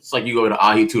disappointed. It's like you go to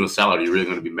ahi tuna salad. You're really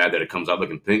going to be mad that it comes out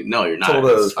looking pink? No, you're not.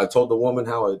 I told the woman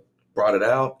how I brought it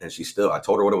out, and I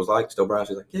told her what it was like. Still brought it.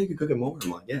 She's like, yeah, you can cook it more.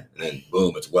 I'm like, yeah. And then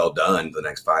boom, it's well done. The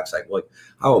next 5 seconds, like,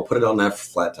 I will put it on that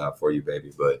flat top for you,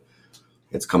 baby. But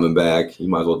it's coming back. You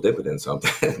might as well dip it in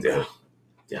something.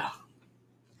 Yeah.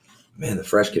 Man, the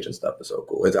fresh kitchen stuff is so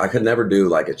cool. I could never do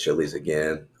like a Chili's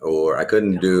again, or I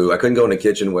couldn't go in the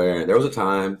kitchen where there was a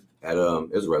time at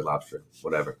it was Red Lobster,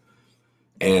 whatever,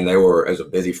 and it was a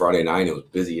busy Friday night. It was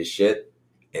busy as shit.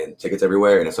 And tickets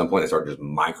everywhere, and at some point they started just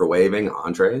microwaving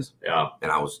entrees. Yeah, and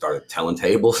I started telling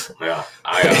tables. Yeah,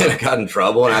 and I got in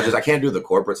trouble, and I can't do the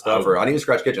corporate stuff. Or I need to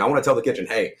scratch kitchen. I want to tell the kitchen,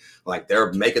 hey, like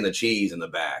they're making the cheese in the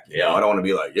back. You know, I don't want to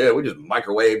be like, yeah, we just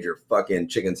microwaved your fucking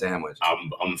chicken sandwich.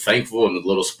 I'm thankful and a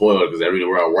little spoiled because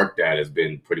everywhere I worked at has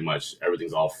been pretty much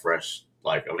everything's all fresh.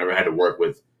 Like I've never had to work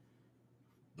with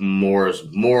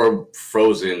more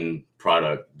frozen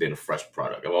product than a fresh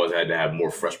product. I've always had to have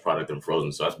more fresh product than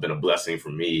frozen. So that's been a blessing for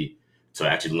me to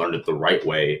actually learn it the right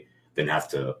way than have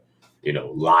to,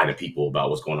 lie to people about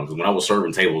what's going on. Because when I was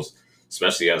serving tables,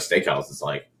 especially at a steakhouse, it's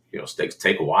like, steaks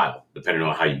take a while depending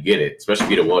on how you get it, especially if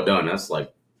you get it well done. That's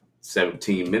like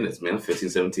 17 minutes, man, 15,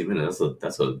 17 minutes.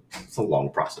 That's a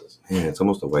long process. Yeah, it's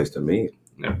almost a waste of meat.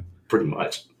 Yeah, pretty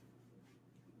much.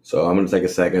 So I'm going to take a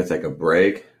second, take a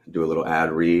break, do a little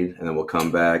ad read, and then we'll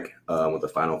come back with the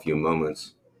final few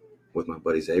moments with my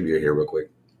buddy Xavier here real quick.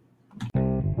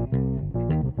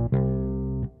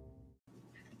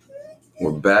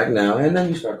 We're back now, and then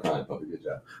you start crying, puppy. Good job.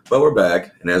 Yeah. But we're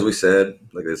back. And as we said,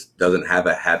 like this doesn't have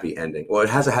a happy ending. Well, it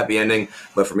has a happy ending,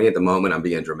 but for me at the moment, I'm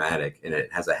being dramatic and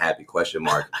it has a happy question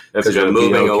mark. Because you're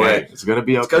moving away. It's going to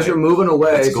be okay. Because you're moving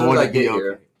away. It's going to be okay.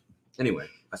 Here. Anyway,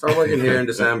 I started working here in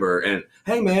December and,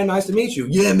 hey, man, nice to meet you.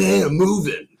 Yeah, man, I'm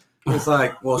moving. It's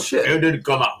like, well, shit. It didn't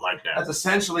come out like that. That's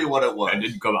essentially what it was. It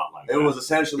didn't come out like that. It was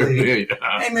essentially,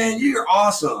 hey, man, you're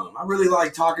awesome. I really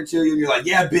like talking to you. And you're like,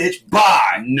 yeah, bitch,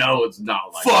 bye. No, it's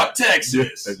not like Fuck that.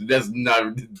 Texas. That's definitely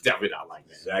not like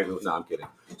that. Exactly. No, I'm kidding.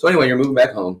 So anyway, you're moving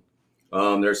back home.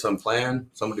 There's some plan.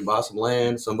 Somebody bought some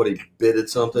land. Somebody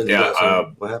bidded something. Yeah.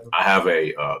 What happened? I have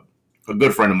a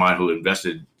good friend of mine who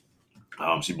invested.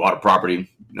 She bought a property,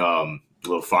 a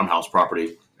little farmhouse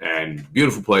property, and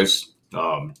beautiful place.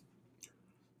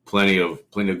 Plenty of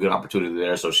good opportunity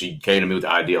there. So she came to me with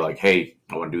the idea like, hey,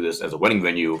 I want to do this as a wedding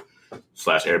venue /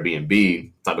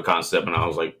 Airbnb type of concept. And I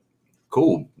was like,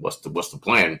 cool. What's the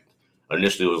plan?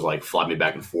 Initially, it was like fly me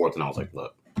back and forth. And I was like,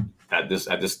 look, at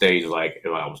this stage, like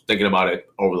I was thinking about it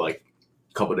over like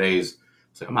a couple of days.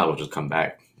 It's like, I might as well just come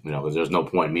back, because there's no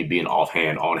point in me being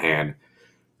offhand, on hand,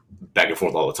 back and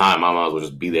forth all the time. I might as well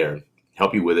just be there,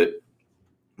 help you with it.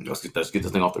 Let's get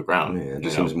this thing off the ground. Man, it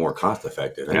just seems more cost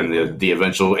effective. And the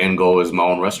eventual end goal is my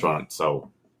own restaurant. So,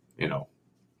 If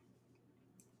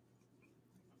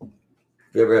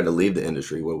you ever had to leave the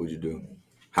industry, what would you do?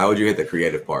 How would you hit the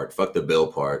creative part? Fuck the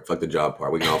bill part. Fuck the job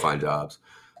part. We can all find jobs.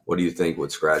 What do you think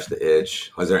would scratch the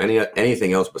itch? Is there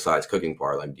anything else besides cooking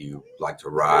part? Like, do you like to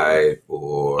write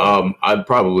or? I'd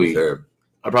probably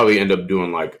end up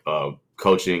doing like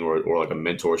coaching or like a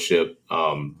mentorship.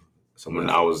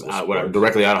 When I was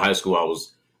directly out of high school, I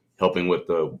was helping with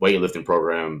the weightlifting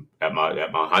program at my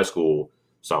high school.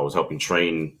 So I was helping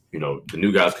train, the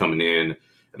new guys coming in,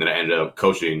 and then I ended up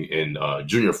coaching in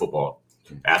junior football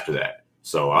after that.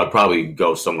 So I'd probably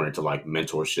go somewhere into like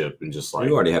mentorship and just like.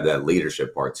 You already have that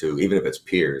leadership part too, even if it's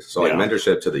peers. So like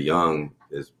mentorship to the young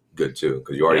is good too,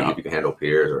 because you can handle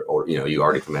peers or you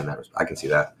already command that. I can see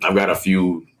that. I've got a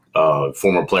few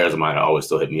former players of mine that always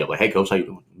still hit me up like, hey coach, how you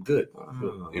doing? I'm good.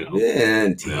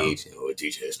 And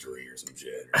teach history or some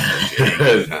shit.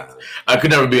 I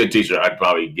could never be a teacher. I'd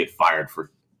probably get fired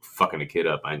for fucking a kid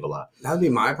up. I ain't gonna lie. That'd be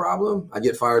my problem. I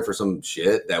get fired for some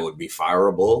shit that would be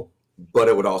fireable, but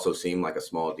it would also seem like a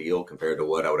small deal compared to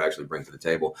what I would actually bring to the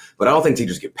table. But I don't think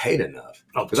teachers get paid enough.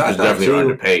 Oh, because I definitely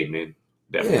underpaid, man.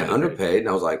 Definitely underpaid. And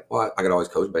I was like, well, I could always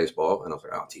coach baseball. And I was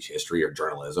like, I'll teach history or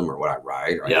journalism or what I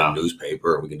write, or I do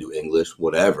newspaper, or we can do English,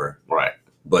 whatever. Right.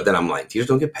 But then I'm like, teachers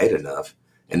don't get paid enough.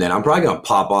 And then I'm probably going to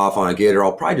pop off on a kid, or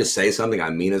I'll probably just say something I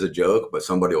mean as a joke, but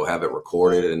somebody will have it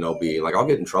recorded and they'll be like, I'll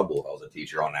get in trouble if I was a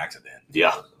teacher on accident.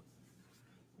 Yeah.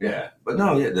 Yeah. But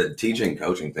no, the teaching,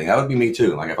 coaching thing, that would be me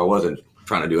too. Like if I wasn't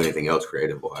trying to do anything else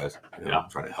creative wise,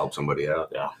 trying to help somebody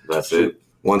out. Yeah, that's it.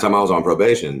 One time I was on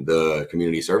probation, the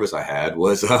community service I had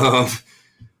was, what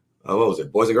was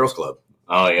it? Boys and Girls Club.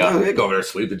 Oh, yeah. They'd go over there,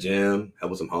 sweep the gym,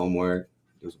 help with some homework,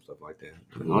 do some stuff like that.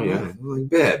 Oh, yeah. Like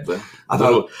bad, but I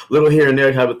thought little here and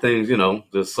there type of things,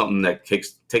 there's something that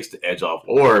takes the edge off.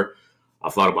 Or I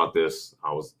thought about this.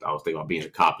 I was thinking about being a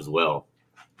cop as well.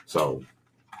 So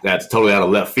that's totally out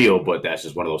of left field, but that's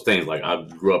just one of those things. Like I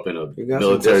grew up in a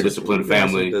military disciplined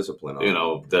family.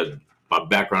 My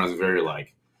background is very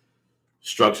like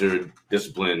structured,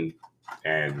 disciplined,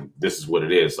 and this is what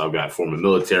it is. So I've got former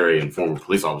military and former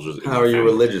police officers. How are you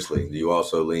religiously? Do you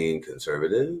also lean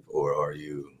conservative, or are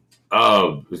you?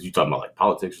 Was you talking about like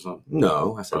politics or something?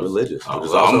 No, I said religious. Which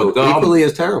is I'm equally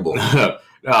as terrible.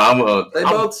 They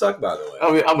both suck, by the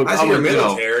way. I see you're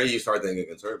military. You start thinking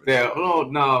conservative. Yeah,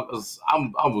 no.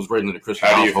 I was raised in a Christian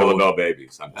household. How do you feel about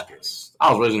babies? I'm just kidding.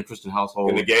 I was raised in a Christian household.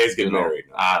 Can the gays get married?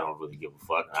 I don't really give a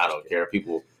fuck. I don't care.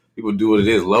 People do what it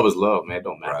is. Love is love, man. It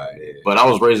don't matter. Right, yeah. But I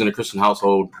was raised in a Christian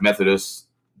household, Methodist,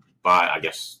 I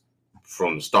guess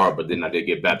from the start. But then I did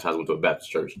get baptized, went to a Baptist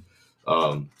church.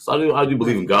 So I do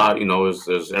believe in God.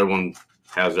 As everyone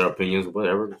has their opinions,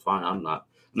 whatever. It's fine. I'm not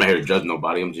here to judge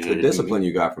nobody. I'm just here the to discipline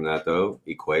you got from that though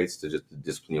equates to just the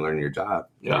discipline you learn in your job,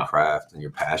 your craft, and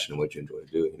your passion and what you enjoy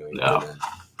to do.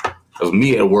 Because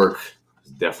me at work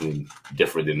is definitely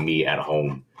different than me at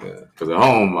home. Because at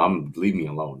home, leave me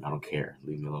alone. I don't care.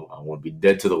 Leave me alone. I want to be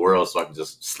dead to the world so I can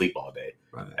just sleep all day.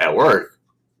 Right. At work,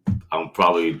 I'm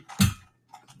probably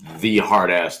the hard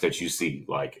ass that you see.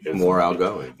 Like more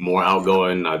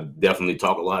outgoing. I definitely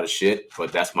talk a lot of shit,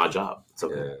 but that's my job.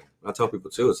 Yeah. I tell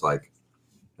people too, it's like,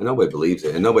 and nobody believes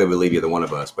it, and nobody would believe either one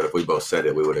of us, but if we both said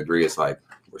it, we would agree. It's like,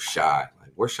 we're shy.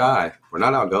 We're shy. We're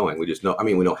not outgoing. We just know,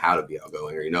 we know how to be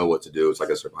outgoing, or what to do. It's like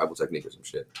a survival technique or some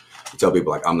shit. You tell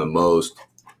people like, I'm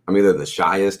either the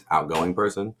shyest outgoing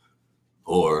person,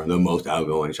 or the most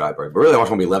outgoing shy person. But really, I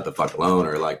just want to be left the fuck alone.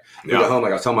 Or like, we got home,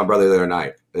 like I was telling my brother the other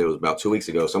night, it was about 2 weeks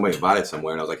ago, somebody invited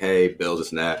somewhere, and I was like, hey, bills, this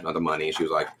and that, not the money. And she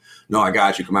was like, no, I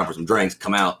got you. Come out for some drinks.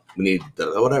 Come out. We need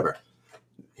whatever.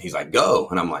 He's like, go.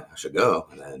 And I'm like, I should go.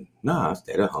 And then, no, I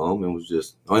stayed at home and was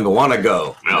just, I don't even want to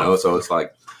go. You know? So it's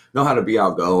like, know how to be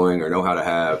outgoing or know how to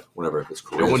have whatever, if it's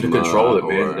charisma. Know when to control it,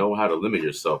 man. Know how to limit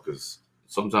yourself, because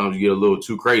sometimes you get a little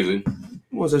too crazy.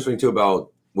 What's interesting, too,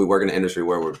 about we work in an industry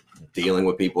where we're dealing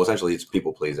with people. Essentially, it's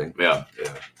people pleasing. Yeah.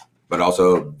 But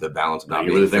also the balance of not being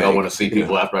You really think fake. I want to see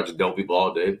people after I just dealt people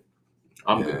all day?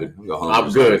 I'm good.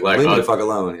 I'm good. Like, leave me the fuck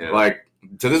alone. Yeah. Like,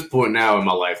 to this point now in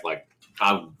my life, like,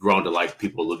 I've grown to like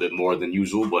people a little bit more than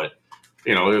usual, but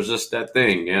you know, there's just that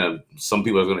thing. Yeah, some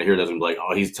people are going to hear that and be like,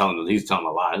 "Oh, he's telling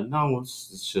a lie." No,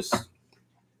 it's just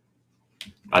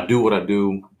I do what I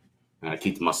do, and I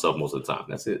keep to myself most of the time.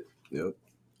 That's it. Yep.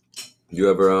 You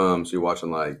ever so you're watching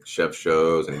like chef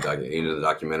shows and any of the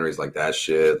documentaries like that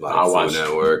shit, like Food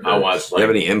Network? I watch. Do you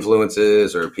have any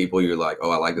influences or people you're like,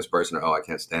 oh, I like this person, or oh, I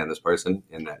can't stand this person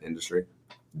in that industry?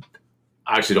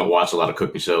 I actually don't watch a lot of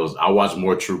cooking shows. I watch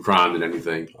more true crime than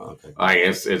anything. Okay. Like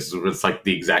it's like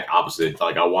the exact opposite.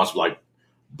 Like I watch like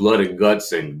blood and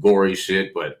guts and gory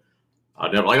shit, but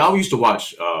I never like I used to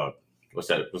watch what's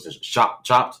this Chopped?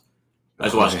 I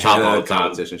just watch Chopped all the time.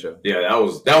 Competition show. Yeah,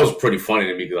 that was pretty funny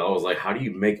to me because I was like, how do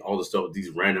you make all this stuff with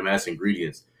these random ass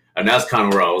ingredients? And that's kind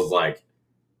of where I was like,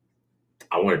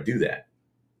 I want to do that.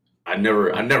 I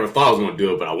never thought I was going to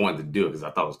do it, but I wanted to do it because I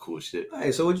thought it was cool as shit.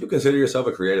 Hey, so would you consider yourself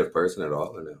a creative person at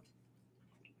all, or no?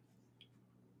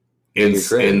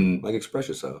 Like express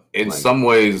yourself. In some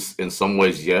ways,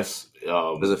 yes.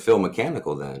 Does it feel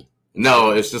mechanical then?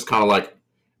 No, it's just kind of like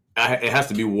it has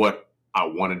to be what I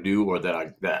want to do or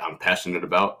that I'm passionate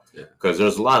about. Because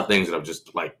there's a lot of things that I'm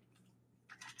just like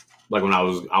when I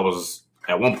was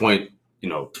at one point, you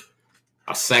know,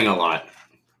 I sang a lot,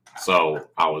 so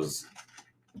I was,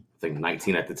 I think,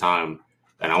 19 at the time,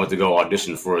 and I went to go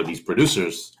audition for these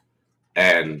producers,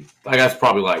 and like that's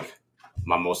probably like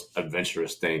my most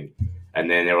adventurous thing. And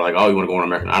then they were like, "Oh, you want to go on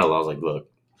American Idol?" I was like, "Look,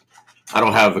 I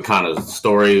don't have the kind of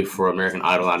story for American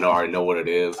Idol. I already know what it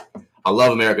is. I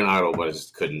love American Idol, but I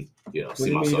just couldn't,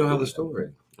 see myself. You don't have the story.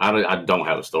 I don't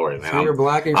have a story, man. So you're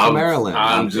black and from Maryland.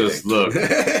 I'm just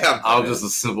a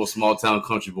simple small town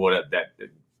country boy that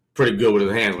pretty good with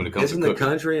his hands when it comes to cooking. Isn't the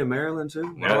country in Maryland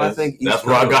too? Yeah, well, I think that's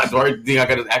where I got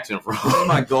his accent from. This is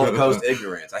my Gulf Coast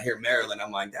ignorance. I hear Maryland,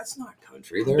 I'm like, that's not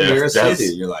country. They're near a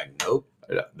city. You're like, nope.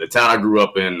 The town I grew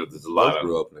up in, there's a lot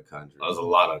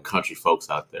of country folks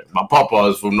out there. My papa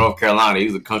is from North Carolina.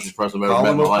 He's the countryest person I've ever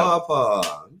met in my life.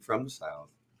 Papa, from the South.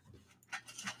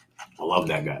 I love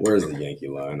that guy. Where's the Yankee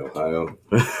line? Ohio,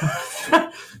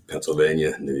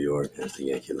 Pennsylvania, New York. That's the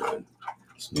Yankee line.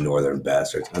 It's northern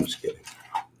bastards. I'm just kidding.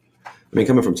 I mean,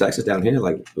 coming from Texas down here,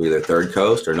 like we're either third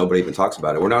coast or nobody even talks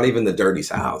about it. We're not even the dirty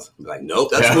South. I'm like, nope,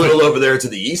 that's a little over there to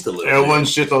the east a little. Everyone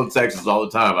shits on Texas all the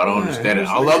time. I don't understand it.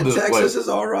 I love this Texas place. Texas is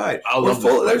all right.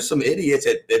 There's some idiots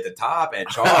at the top at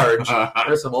charge.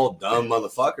 There's some old dumb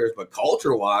motherfuckers, but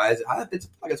culture-wise,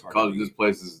 it's hard. This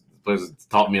place has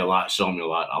taught me a lot, shown me a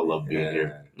lot. I love being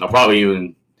here. I'll probably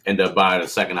even end up buying a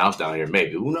second house down here.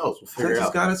 Maybe. Who knows? We'll figure it out.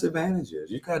 Texas got its advantages.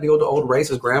 You got the old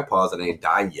racist grandpas that ain't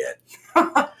died yet.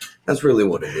 That's really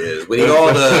what it is. We need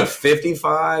all the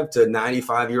 55 to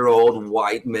 95-year-old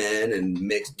white men and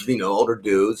mixed, older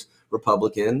dudes,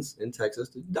 Republicans in Texas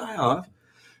to die off,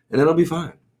 and it'll be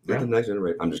fine. The next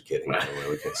generation. I'm just kidding.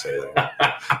 We can't say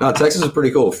that. No, Texas is pretty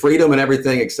cool. Freedom and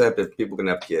everything except if people can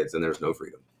have kids, then there's no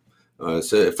freedom.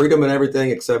 So freedom and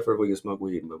everything except for if we can smoke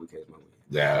weed, but we can't smoke weed.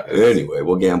 Yeah. Anyway,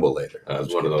 we'll gamble later.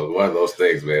 It's one of those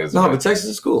things, man. But Texas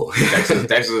is cool.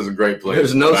 Texas is a great place.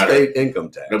 There's no state income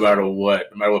tax. No matter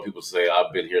what people say,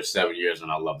 I've been here 7 years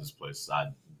and I love this place. I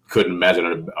couldn't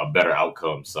imagine a better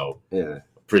outcome. So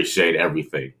appreciate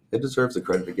everything. It deserves the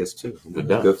credit it gets too. It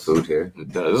does. Good food here.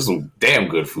 It does. There's some damn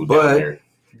good food down here.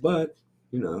 But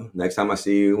next time I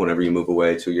see you, whenever you move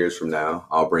away 2 years from now,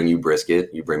 I'll bring you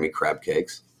brisket. You bring me crab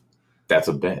cakes. That's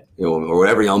a bet. Or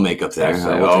whatever y'all make up there.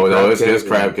 It's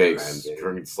crab cakes.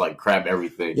 It's like crab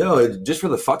everything. Just for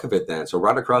the fuck of it then. So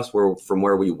right across from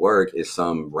where we work is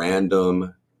some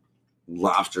random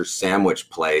lobster sandwich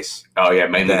place. Oh, yeah,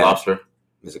 Mainly Lobster.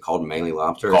 Is it called Mainly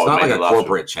Lobster? It's not like a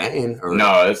corporate chain.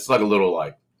 No, it's like a little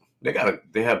like,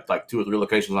 they have like 2 or 3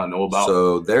 locations I know about.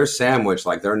 So their sandwich,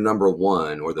 like their number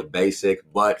one or the basic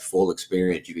but full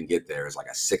experience you can get there is like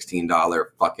a $16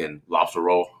 fucking lobster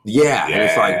roll. Yeah. And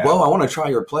it's like, whoa, I want to try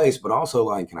your place, but also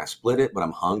like, can I split it? But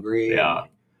I'm hungry. Yeah.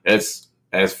 It's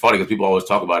funny because people always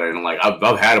talk about it and like,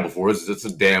 I've had it before. It's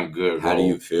a damn good roll. How do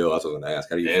you feel? That's what I was going to ask.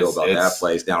 How do you feel about that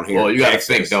place down here? Well, you got to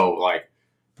think though, like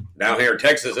down here in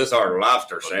Texas, it's our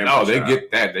lobster sandwich. No, they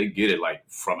get that. They get it like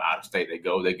from out of state. They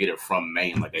get it from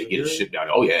Maine. Like they get it shipped down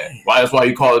there. Oh yeah. Why? That's why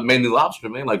you call it mainly lobster,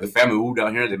 man. Like the family who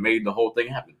down here, they made the whole thing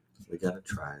happen. We gotta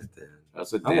try it then.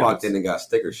 I walked in and got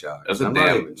sticker shock. It's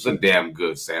a damn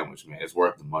good sandwich, man. It's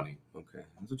worth the money. Okay,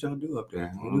 that's what y'all do up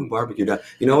there. You do barbecue.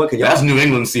 You know what? That's New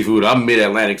England seafood. I'm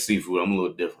Mid-Atlantic seafood. I'm a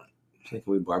little different. Can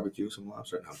we barbecue some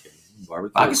lobster? No, okay.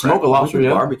 Barbecue. I can smoke a lobster.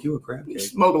 Yeah. Barbecue a crab cake. You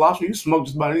smoke a lobster. You smoke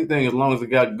just about anything as long as it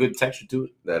got good texture to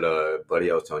it. That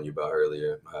buddy I was telling you about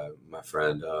earlier, my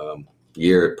friend,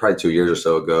 probably 2 years or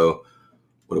so ago.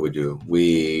 What did we do?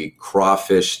 We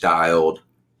crawfish styled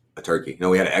a turkey.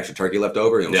 We had an extra turkey left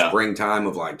over. It was springtime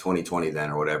of like 2020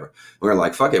 then or whatever. We were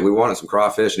like, fuck it. We wanted some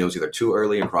crawfish, and it was either too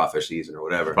early in crawfish season or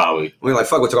whatever. Probably. We were like,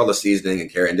 fuck, we took all the seasoning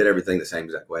and carrot and did everything the same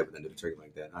exact way, but then did a turkey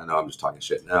like that. I know I'm just talking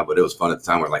shit now, but it was fun at the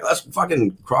time. We were like, let's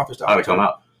fucking crawfish. How'd it come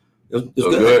out? It was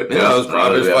good. Yeah, it was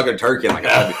crawfish fucking turkey. Like,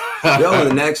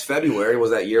 the next February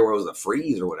was that year where it was a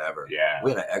freeze or whatever. Yeah.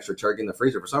 We had an extra turkey in the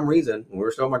freezer. For some reason, when we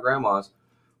were still at my grandma's,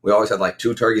 we always had like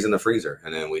 2 turkeys in the freezer,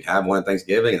 and then we'd have one at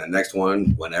Thanksgiving, and the next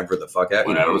one whenever the fuck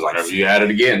happened. Whenever you had it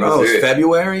again. Bro, it was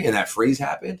February, and that freeze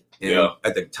happened. And yeah.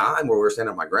 At the time where we were staying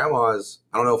at my grandma's,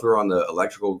 I don't know if we were on the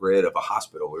electrical grid of a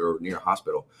hospital. We were near a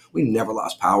hospital. We never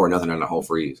lost power, nothing in the whole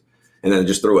freeze. And then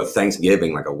just through a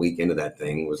Thanksgiving, like a week into that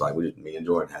thing, was like me and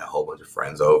Jordan had a whole bunch of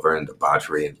friends over and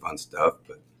debauchery and fun stuff.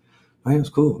 But man, it was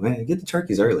cool, man. Get the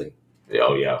turkeys early.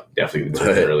 Oh yeah, definitely the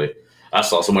turkeys early. I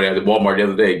saw somebody at the Walmart the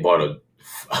other day bought a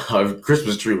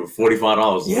Christmas tree for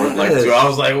 $45. Yes. I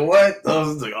was like, what? I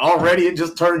was like, already it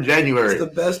just turned January. It's the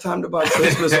best time to buy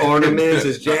Christmas ornaments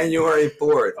is January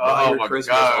 4th. Oh my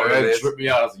God, that tripped me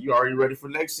out. I was like, you already ready for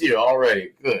next year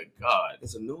already? Good God.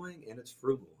 It's annoying and it's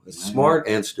frugal. It's smart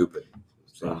and stupid.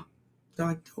 So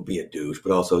don't be a douche,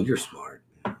 but also you're smart.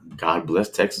 God bless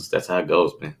Texas. That's how it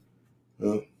goes, man.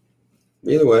 Well,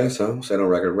 either way, so set on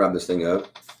record, wrap this thing up.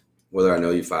 Whether I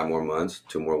know you 5 more months,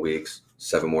 2 more weeks,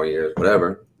 7 more years,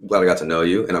 whatever. I'm glad I got to know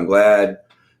you, and I'm glad.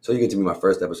 So you get to be my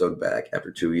first episode back after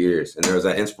 2 years, and there was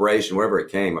that inspiration wherever it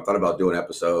came. I thought about doing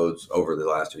episodes over the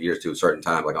last 2 years too, certain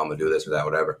times, like I'm gonna do this or that,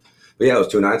 whatever. But yeah, it was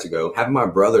 2 nights ago. Having my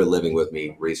brother living with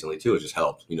me recently too, it just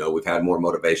helped. We've had more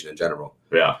motivation in general.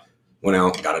 Yeah. Went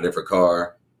out, got a different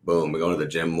car. Boom, we're going to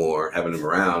the gym more, having him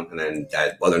around. And then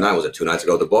that other night was 2 nights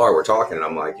ago at the bar. We're talking, and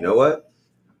I'm like, you know what?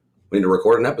 We need to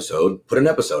record an episode, put an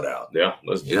episode out. Yeah,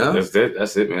 that's it.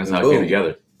 That's it, man. That's how it came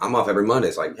together. I'm off every Monday.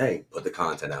 It's like, hey, put the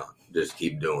content out. Just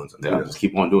keep doing something. Yeah, just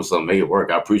keep on doing something, make it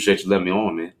work. I appreciate you letting me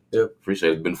on, man. Yeah.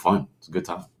 Appreciate it. It's been fun. It's a good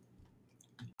time.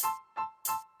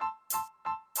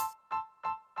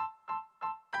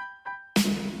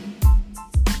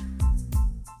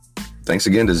 Thanks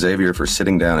again to Xavier for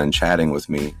sitting down and chatting with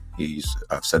me.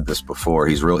 I've said this before,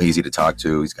 he's real easy to talk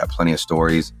to. He's got plenty of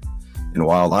stories. And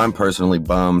while I'm personally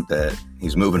bummed that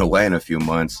he's moving away in a few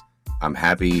months, I'm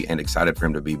happy and excited for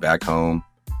him to be back home,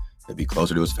 to be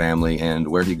closer to his family and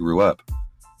where he grew up.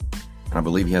 And I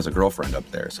believe he has a girlfriend up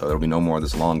there, so there'll be no more of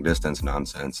this long distance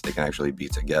nonsense. They can actually be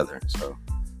together. So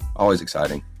always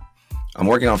exciting. I'm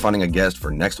working on finding a guest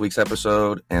for next week's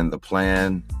episode, and the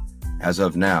plan as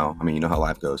of now, you know how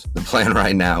life goes. The plan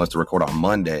right now is to record on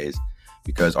Mondays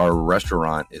because our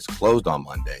restaurant is closed on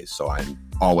Mondays. So I'm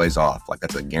always off. Like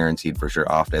that's a guaranteed for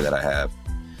sure off day that I have.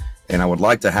 And I would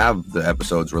like to have the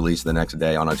episodes released the next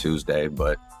day on a Tuesday.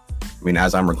 But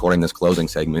as I'm recording this closing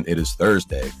segment, it is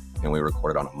Thursday and we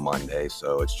recorded on a Monday.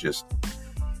 So it's just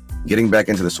getting back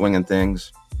into the swing of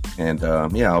things. And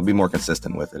I'll be more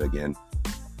consistent with it again.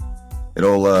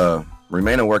 It'll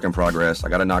remain a work in progress. I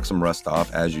got to knock some rust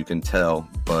off, as you can tell,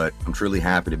 but I'm truly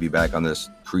happy to be back on this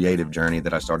creative journey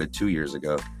that I started 2 years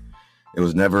ago. It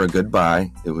was never a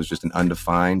goodbye. It was just an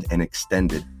undefined and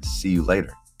extended see you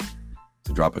later.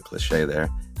 To drop a cliche there.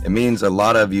 It means a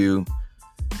lot of you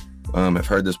have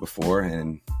heard this before,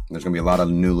 and there's going to be a lot of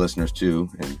new listeners too,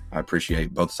 and I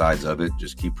appreciate both sides of it.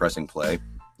 Just keep pressing play.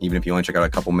 Even if you only check out a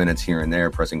couple minutes here and there,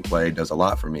 pressing play does a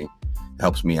lot for me. It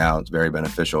helps me out. It's very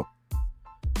beneficial.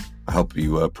 I hope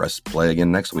you press play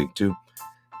again next week, too.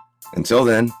 Until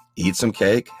then, eat some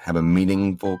cake, have a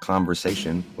meaningful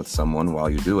conversation with someone while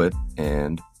you do it,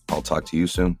 and I'll talk to you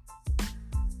soon.